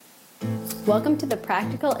Welcome to the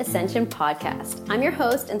Practical Ascension Podcast. I'm your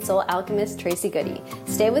host and soul alchemist, Tracy Goody.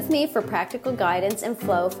 Stay with me for practical guidance and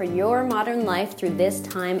flow for your modern life through this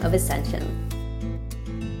time of ascension.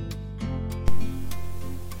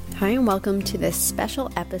 Hi, and welcome to this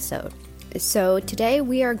special episode. So today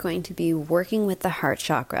we are going to be working with the heart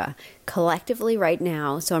chakra collectively right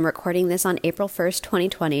now. So I'm recording this on April 1st,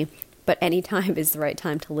 2020. But any time is the right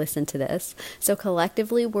time to listen to this. So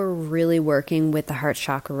collectively, we're really working with the heart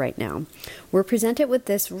chakra right now. We're presented with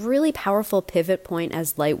this really powerful pivot point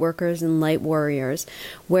as light workers and light warriors,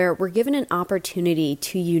 where we're given an opportunity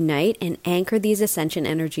to unite and anchor these ascension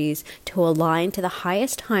energies to align to the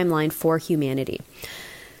highest timeline for humanity.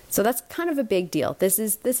 So that's kind of a big deal. This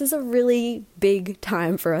is a really big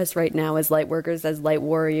time for us right now as light workers, as light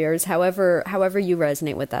warriors, however you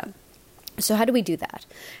resonate with that. So how do we do that?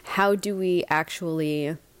 How do we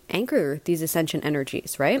actually anchor these ascension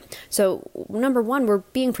energies, right? So number one, we're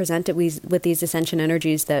being presented with these ascension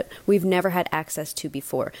energies that we've never had access to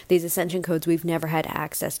before. These ascension codes we've never had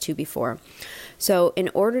access to before. So in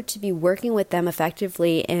order to be working with them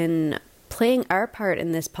effectively in playing our part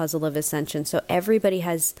in this puzzle of ascension, so everybody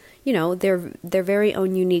has, their very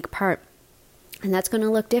own unique part. And that's going to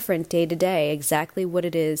look different day to day, exactly what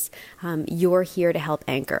it is you're here to help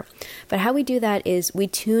anchor. But how we do that is we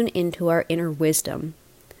tune into our inner wisdom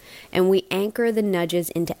and we anchor the nudges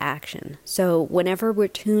into action. So whenever we're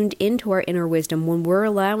tuned into our inner wisdom, when we're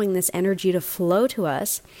allowing this energy to flow to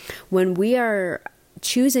us, when we are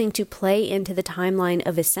choosing to play into the timeline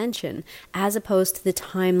of ascension, as opposed to the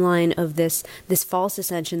timeline of this false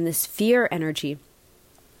ascension, this fear energy,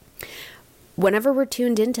 whenever we're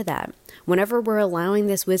tuned into that, whenever we're allowing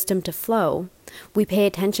this wisdom to flow, we pay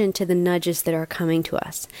attention to the nudges that are coming to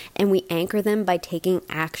us and we anchor them by taking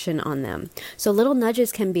action on them. So little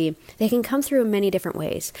nudges they can come through in many different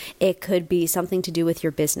ways. It could be something to do with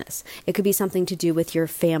your business. It could be something to do with your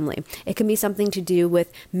family. It can be something to do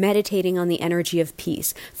with meditating on the energy of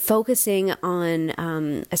peace, focusing on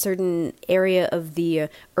a certain area of the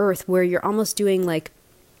earth where you're almost doing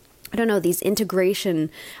these integration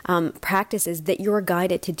practices that you're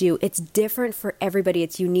guided to do. It's different for everybody.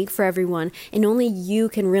 It's unique for everyone. And only you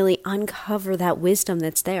can really uncover that wisdom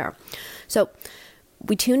that's there. So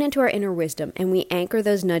we tune into our inner wisdom and we anchor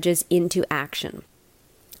those nudges into action.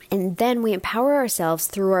 And then we empower ourselves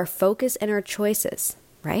through our focus and our choices,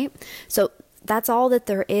 right? So that's all that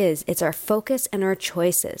there is. It's our focus and our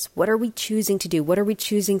choices. What are we choosing to do? What are we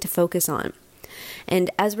choosing to focus on? And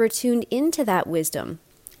as we're tuned into that wisdom,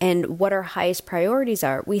 and what our highest priorities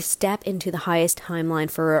are, we step into the highest timeline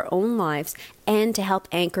for our own lives and to help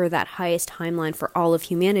anchor that highest timeline for all of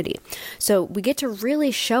humanity. So we get to really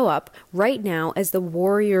show up right now as the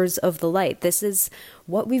warriors of the light. This is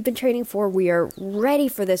what we've been training for. We are ready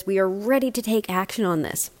for this. We are ready to take action on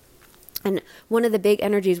this. And one of the big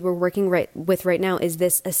energies we're working with right now is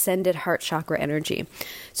this ascended heart chakra energy.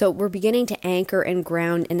 So we're beginning to anchor and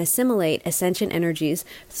ground and assimilate ascension energies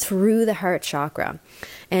through the heart chakra.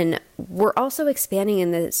 And we're also expanding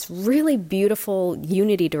in this really beautiful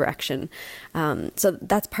unity direction. So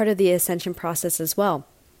that's part of the ascension process as well.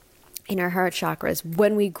 In our heart chakras,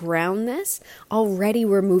 when we ground this, already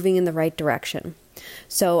we're moving in the right direction.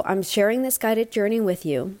 So I'm sharing this guided journey with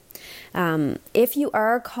you. If you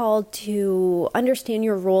are called to understand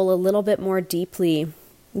your role a little bit more deeply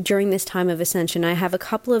during this time of ascension, I have a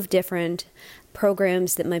couple of different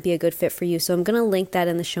programs that might be a good fit for you. So I'm going to link that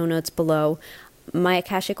in the show notes below. My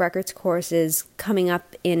Akashic Records course is coming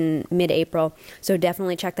up in mid-April, so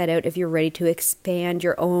definitely check that out if you're ready to expand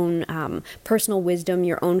your own personal wisdom,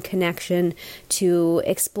 your own connection, to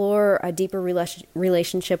explore a deeper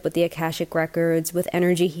relationship with the Akashic Records, with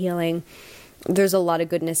energy healing. There's a lot of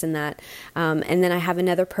goodness in that. And then I have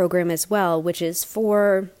another program as well, which is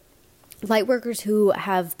for light workers who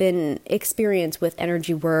have been experienced with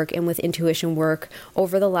energy work and with intuition work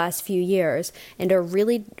over the last few years and are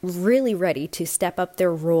really, really ready to step up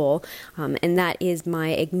their role. And that is my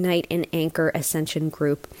Ignite and Anchor Ascension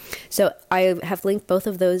group. So I have linked both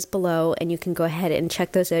of those below, and you can go ahead and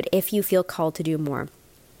check those out if you feel called to do more.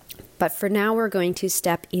 But for now, we're going to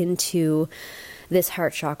step into this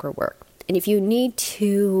heart chakra work. And if you need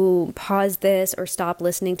to pause this or stop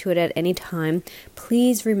listening to it at any time,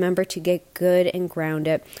 please remember to get good and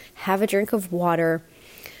grounded. Have a drink of water.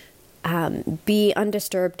 Be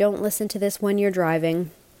undisturbed. Don't listen to this when you're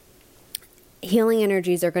driving. Healing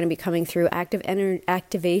energies are going to be coming through.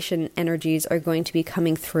 Activation energies are going to be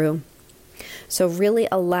coming through. So really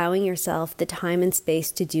allowing yourself the time and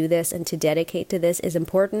space to do this and to dedicate to this is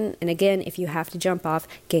important. And again, if you have to jump off,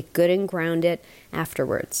 get good and grounded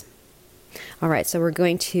afterwards. All right, so we're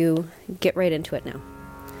going to get right into it now.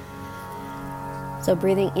 So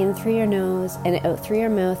breathing in through your nose and out through your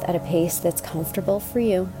mouth at a pace that's comfortable for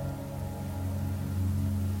you.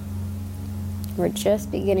 We're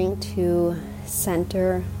just beginning to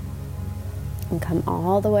center and come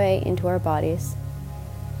all the way into our bodies.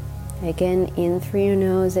 Again, in through your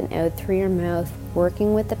nose and out through your mouth,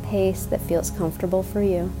 working with the pace that feels comfortable for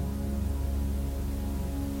you.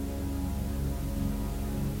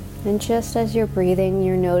 And just as you're breathing,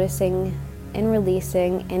 you're noticing and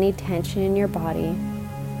releasing any tension in your body.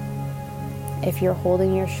 If you're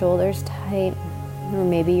holding your shoulders tight, or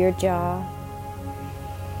maybe your jaw,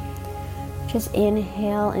 just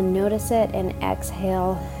inhale and notice it, and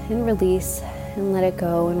exhale and release and let it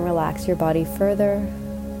go and relax your body further.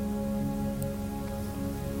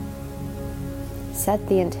 Set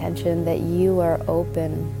the intention that you are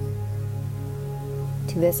open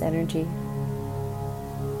to this energy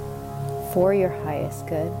for your highest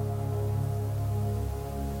good.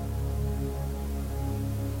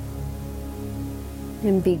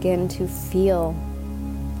 And begin to feel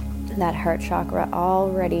that heart chakra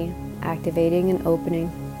already activating and opening.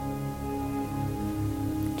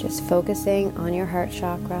 Just focusing on your heart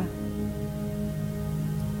chakra.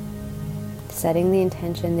 Setting the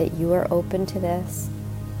intention that you are open to this.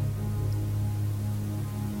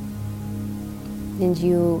 And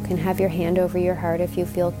you can have your hand over your heart if you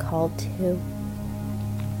feel called to.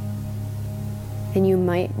 And you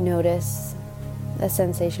might notice a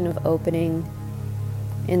sensation of opening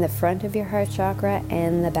in the front of your heart chakra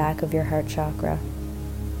and the back of your heart chakra.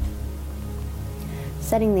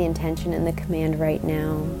 Setting the intention and the command right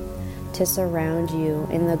now to surround you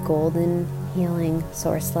in the golden healing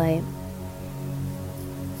source light.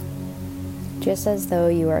 Just as though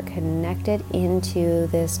you are connected into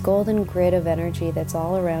this golden grid of energy that's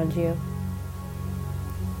all around you.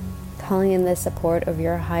 Calling in the support of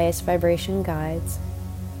your highest vibration guides.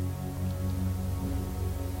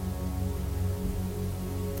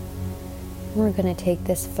 We're going to take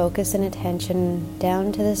this focus and attention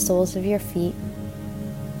down to the soles of your feet,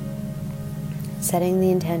 setting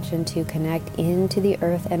the intention to connect into the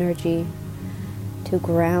earth energy, to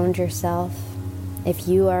ground yourself. If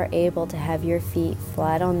you are able to have your feet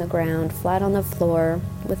flat on the ground, flat on the floor,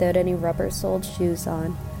 without any rubber-soled shoes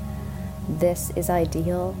on, this is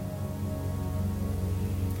ideal.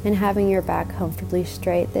 And having your back comfortably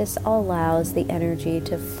straight, this allows the energy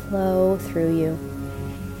to flow through you.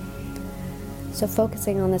 So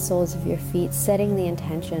focusing on the soles of your feet, setting the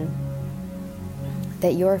intention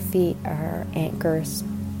that your feet are anchors.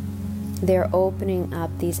 They're opening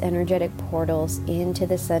up these energetic portals into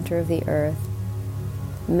the center of the earth,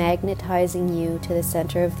 magnetizing you to the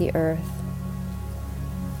center of the earth,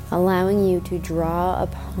 allowing you to draw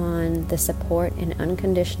upon the support and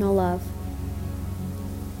unconditional love,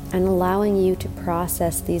 and allowing you to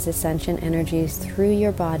process these ascension energies through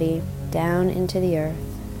your body down into the earth.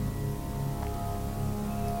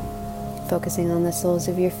 Focusing on the soles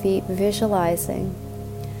of your feet, visualizing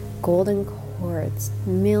golden cords,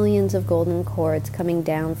 millions of golden cords coming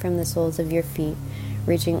down from the soles of your feet,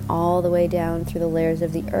 reaching all the way down through the layers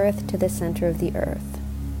of the earth to the center of the earth.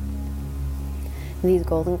 These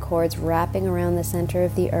golden cords wrapping around the center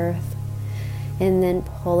of the earth, and then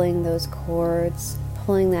pulling those cords,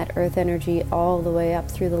 pulling that earth energy all the way up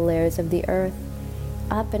through the layers of the earth,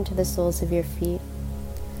 up into the soles of your feet.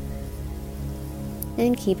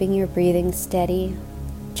 And keeping your breathing steady,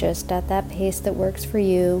 just at that pace that works for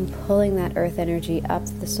you, pulling that earth energy up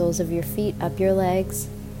the soles of your feet, up your legs.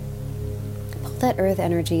 Pull that earth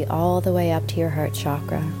energy all the way up to your heart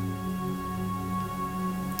chakra.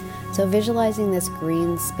 So visualizing this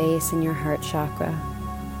green space in your heart chakra.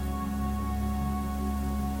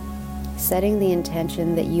 Setting the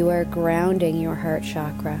intention that you are grounding your heart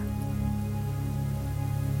chakra.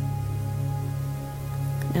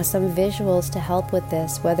 Now some visuals to help with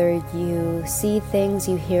this, whether you see things,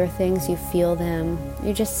 you hear things, you feel them,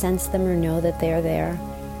 you just sense them or know that they're there.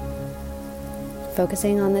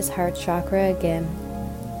 Focusing on this heart chakra again.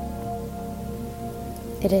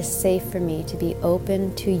 It is safe for me to be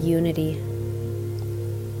open to unity.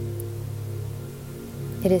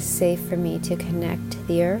 It is safe for me to connect to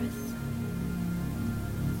the earth.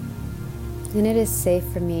 And it is safe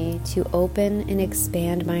for me to open and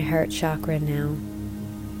expand my heart chakra now.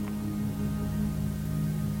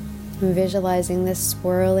 I'm visualizing this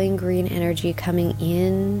swirling green energy coming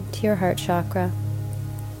in to your heart chakra.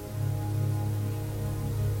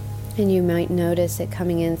 And you might notice it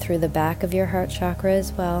coming in through the back of your heart chakra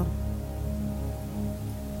as well.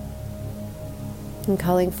 And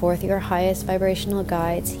calling forth your highest vibrational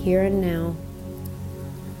guides here and now,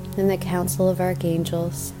 and the council of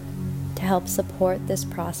archangels to help support this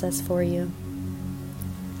process for you.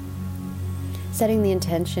 setting the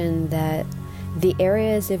intention that the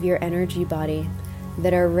areas of your energy body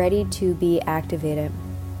that are ready to be activated,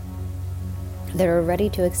 that are ready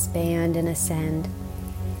to expand and ascend,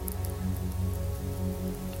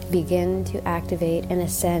 begin to activate and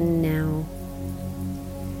ascend now.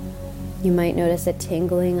 You might notice a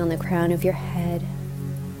tingling on the crown of your head.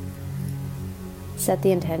 Set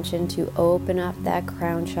the intention to open up that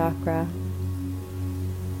crown chakra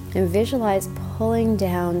and visualize pulling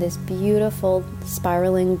down this beautiful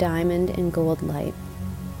spiraling diamond and gold light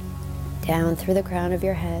down through the crown of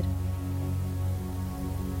your head.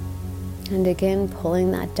 And again,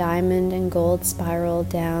 pulling that diamond and gold spiral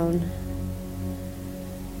down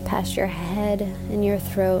past your head and your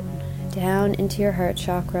throat, down into your heart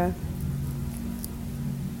chakra.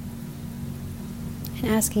 And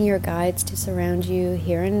asking your guides to surround you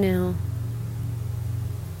here and now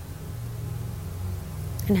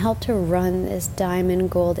and help to run this diamond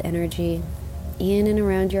gold energy in and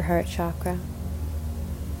around your heart chakra.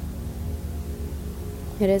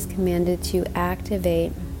 It is commanded to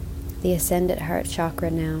activate the ascended heart chakra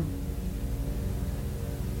now.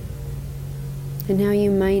 And now you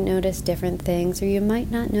might notice different things, or you might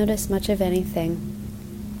not notice much of anything.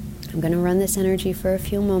 I'm going to run this energy for a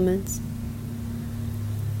few moments.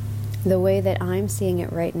 The way that I'm seeing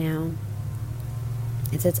it right now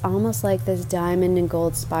is it's almost like this diamond and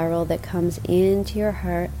gold spiral that comes into your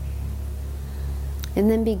heart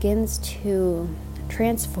and then begins to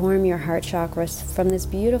transform your heart chakras from this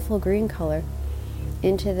beautiful green color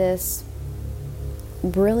into this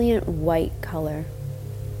brilliant white color.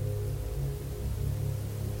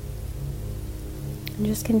 And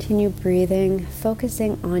just continue breathing,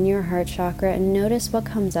 focusing on your heart chakra, and notice what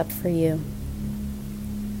comes up for you.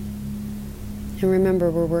 And remember,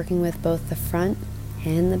 we're working with both the front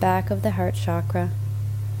and the back of the heart chakra.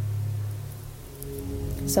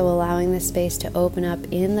 So allowing the space to open up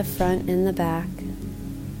in the front and the back.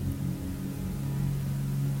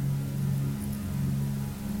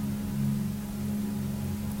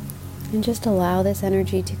 And just allow this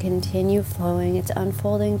energy to continue flowing. It's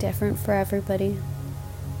unfolding different for everybody.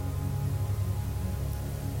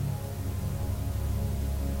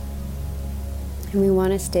 And we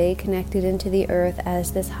want to stay connected into the earth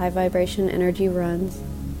as this high vibration energy runs.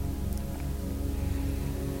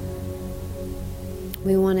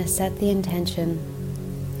 We want to set the intention.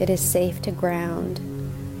 It is safe to ground.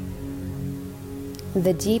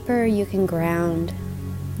 The deeper you can ground,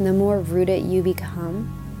 the more rooted you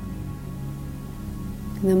become,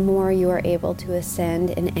 the more you are able to ascend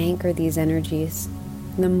and anchor these energies.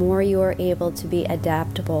 The more you are able to be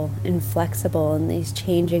adaptable and flexible in these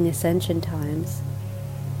changing ascension times.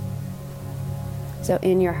 So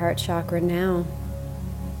in your heart chakra now,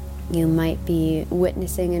 you might be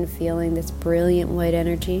witnessing and feeling this brilliant white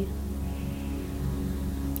energy.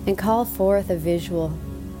 And call forth a visual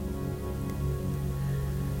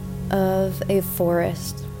of a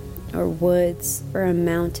forest or woods or a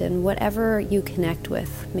mountain, whatever you connect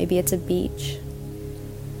with. Maybe it's a beach.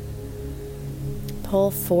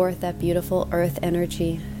 Pull forth that beautiful earth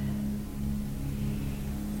energy.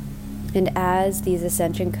 And as these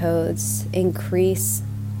ascension codes increase,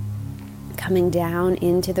 coming down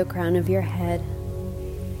into the crown of your head,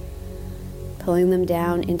 pulling them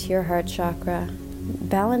down into your heart chakra,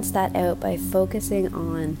 balance that out by focusing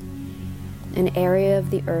on an area of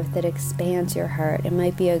the earth that expands your heart. It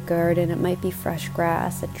might be a garden, it might be fresh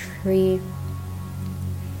grass, a tree.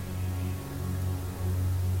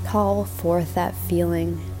 Call forth that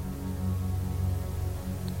feeling.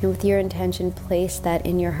 And with your intention, place that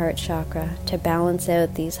in your heart chakra to balance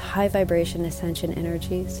out these high vibration ascension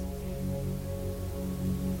energies.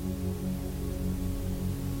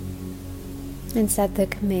 And set the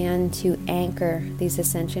command to anchor these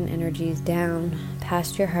ascension energies down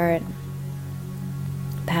past your heart,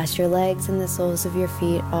 past your legs and the soles of your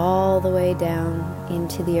feet, all the way down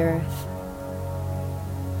into the earth.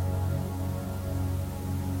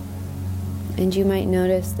 And you might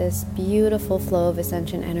notice this beautiful flow of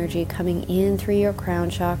ascension energy coming in through your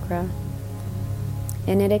crown chakra.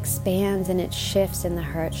 And it expands and it shifts in the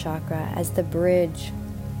heart chakra as the bridge,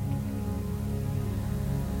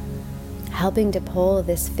 helping to pull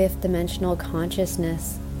this fifth dimensional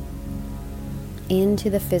consciousness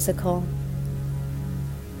into the physical,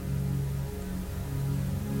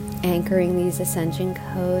 anchoring these ascension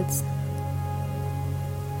codes.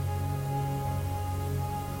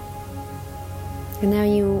 And now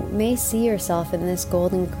you may see yourself in this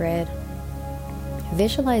golden grid.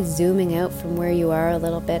 Visualize zooming out from where you are a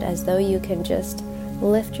little bit, as though you can just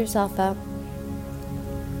lift yourself up.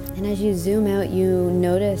 And as you zoom out, you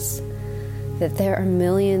notice that there are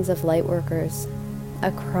millions of light workers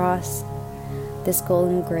across this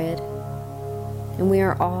golden grid, and we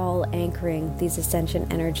are all anchoring these ascension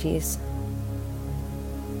energies.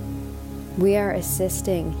 We are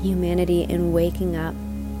assisting humanity in waking up.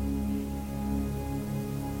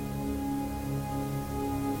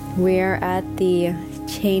 We are at the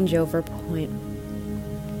changeover point.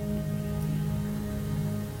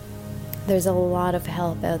 There's a lot of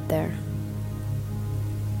help out there.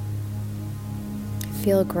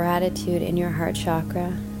 Feel gratitude in your heart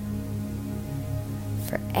chakra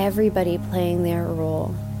for everybody playing their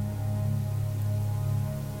role.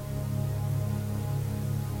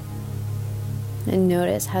 And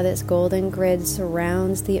notice how this golden grid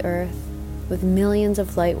surrounds the earth with millions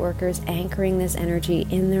of light workers anchoring this energy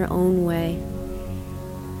in their own way.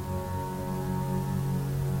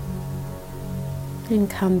 And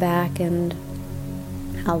come back and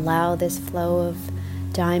allow this flow of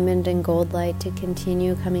diamond and gold light to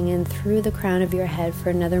continue coming in through the crown of your head for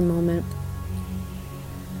another moment.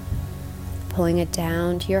 Pulling it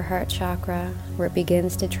down to your heart chakra where it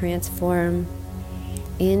begins to transform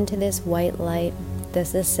into this white light,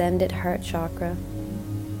 this ascended heart chakra.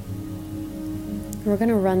 We're going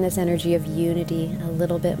to run this energy of unity a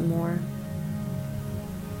little bit more.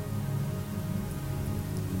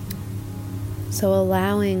 So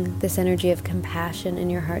allowing this energy of compassion in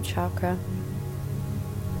your heart chakra.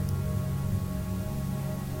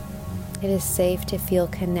 It is safe to feel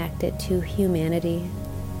connected to humanity.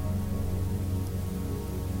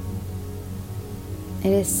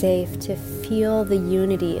 It is safe to feel the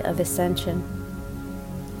unity of ascension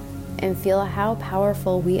and feel how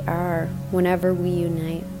powerful we are whenever we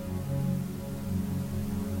unite.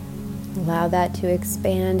 Allow that to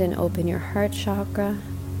expand and open your heart chakra.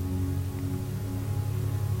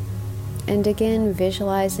 And again,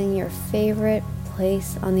 visualizing your favorite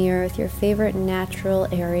place on the earth, your favorite natural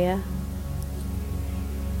area.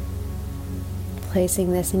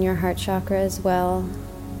 Placing this in your heart chakra as well.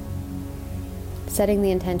 Setting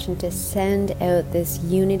the intention to send out this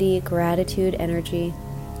unity, gratitude energy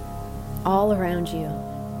all around you.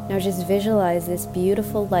 Now just visualize this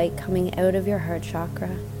beautiful light coming out of your heart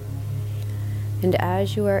chakra. And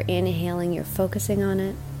as you are inhaling, you're focusing on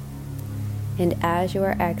it. And as you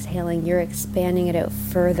are exhaling, you're expanding it out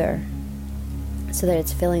further so that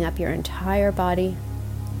it's filling up your entire body.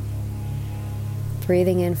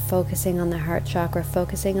 Breathing in, focusing on the heart chakra,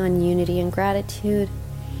 focusing on unity and gratitude.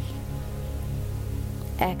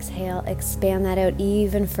 Exhale, expand that out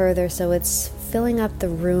even further so it's filling up the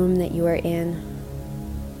room that you are in.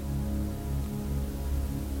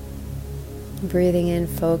 Breathing in,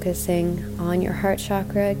 focusing on your heart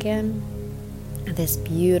chakra again. This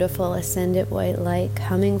beautiful ascendant white light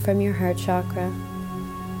coming from your heart chakra.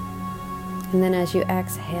 And then as you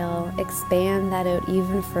exhale, expand that out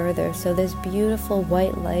even further so this beautiful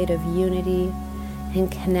white light of unity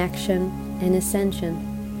and connection and ascension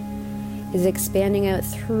is expanding out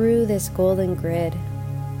through this golden grid.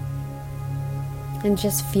 And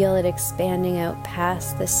just feel it expanding out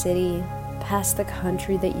past the city, past the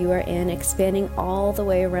country that you are in, expanding all the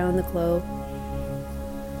way around the globe.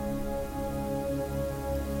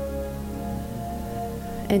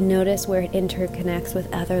 And notice where it interconnects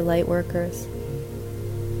with other light workers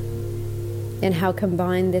and how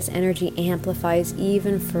combined this energy amplifies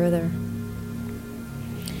even further.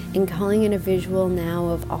 And calling in a visual now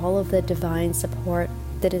of all of the divine support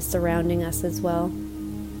that is surrounding us as well,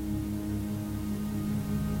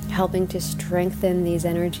 helping to strengthen these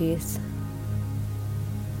energies.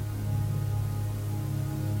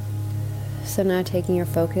 So now taking your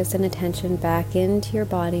focus and attention back into your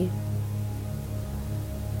body.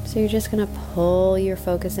 So you're just going to pull your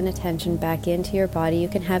focus and attention back into your body. You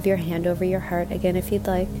can have your hand over your heart again if you'd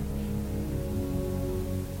like.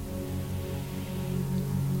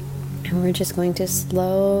 And we're just going to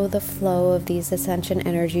slow the flow of these ascension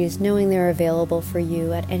energies, knowing they're available for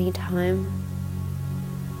you at any time.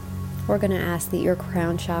 We're going to ask that your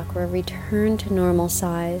crown chakra return to normal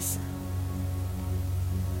size,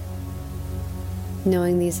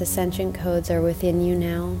 knowing these ascension codes are within you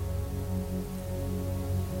now.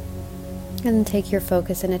 And take your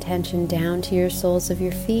focus and attention down to your soles of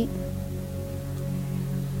your feet,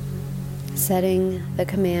 setting the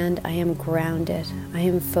command, I am grounded, I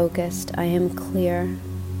am focused, I am clear.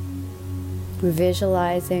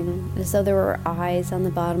 Visualizing as though there were eyes on the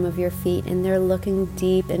bottom of your feet and they're looking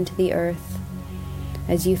deep into the earth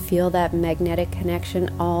as you feel that magnetic connection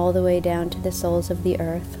all the way down to the soles of the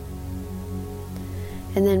earth.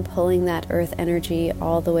 And then pulling that earth energy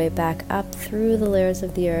all the way back up through the layers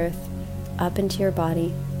of the earth, up into your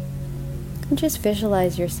body. And just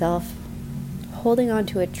visualize yourself holding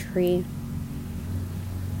onto a tree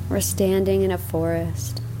or standing in a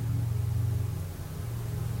forest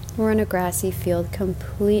or in a grassy field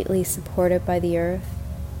completely supported by the earth.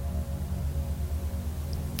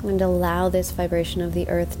 And allow this vibration of the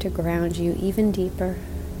earth to ground you even deeper.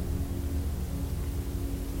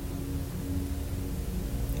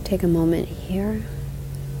 Take a moment here.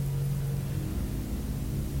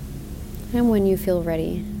 And when you feel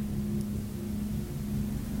ready,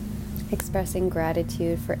 expressing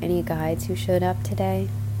gratitude for any guides who showed up today.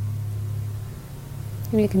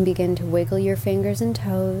 And you can begin to wiggle your fingers and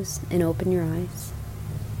toes and open your eyes.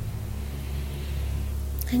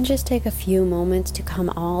 And just take a few moments to come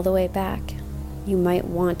all the way back. You might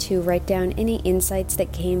want to write down any insights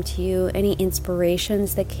that came to you, any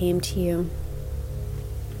inspirations that came to you.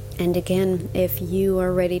 And again, if you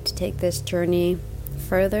are ready to take this journey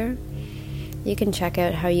further, you can check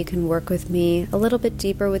out how you can work with me a little bit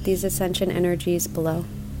deeper with these ascension energies below.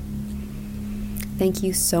 Thank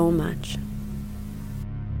you so much.